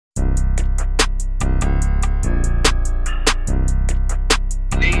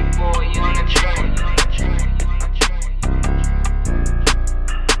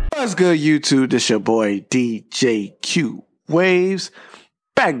What's good, YouTube? This your boy DJ Q Waves,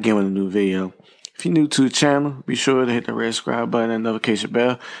 back again with a new video. If you're new to the channel, be sure to hit the red subscribe button and notification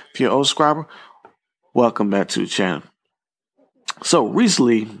bell. If you're an old subscriber, welcome back to the channel. So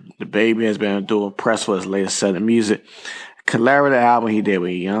recently, DaBaby has been doing press for his latest set of music. Collaborative album he did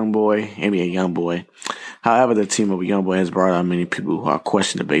with YoungBoy. However, the team of YoungBoy has brought out many people who are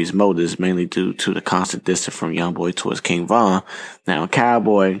questioning DaBaby's motives, mainly due to the constant distance from YoungBoy towards King Von. Now,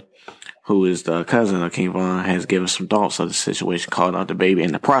 Calboy, who is the cousin of King Von, has given some thoughts of the situation, calling out DaBaby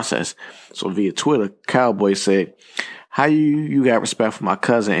in the process. So via Twitter, Calboy said, "How you got respect for my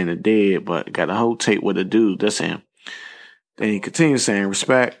cousin and the dead, but got a whole tape with a dude that's him." Then he continues saying,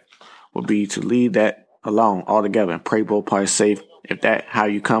 "Respect would be to leave that alone altogether and pray both parties safe. If that how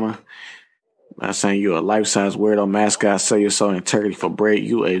you coming, by saying you're a life-size weirdo mascot, sell your soul in integrity for bread,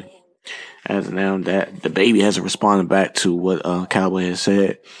 you a." As of now, that DaBaby hasn't responded back to what Calboy has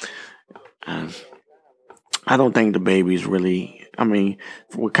said. I don't think DaBaby's really. I mean,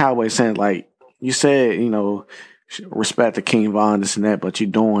 what Calboy saying, like you said, respect the King Von, this and that, but you're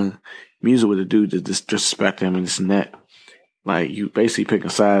doing music with a dude to disrespect him and this and that. Like, you basically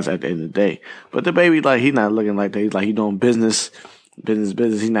picking sides at the end of the day. But DaBaby, like, he's not looking like that. He's like, he doing business.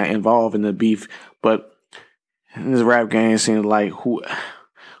 He's not involved in the beef. But in this rap game, it seems like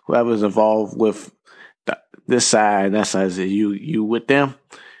whoever's involved with this side, that side, is you with them,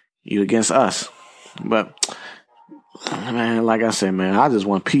 you against us. But, man, like I said, man, I just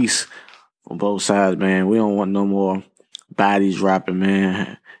want peace on both sides, man. We don't want no more bodies dropping,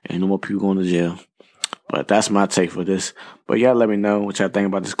 man, and no more people going to jail. But that's my take for this. But y'all let me know what y'all think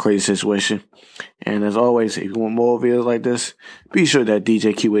about this crazy situation. And as always, if you want more videos like this, be sure that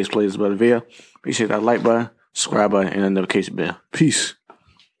DJ Q Waves plays about the video. Be sure that like button, subscribe button, and the notification bell. Peace.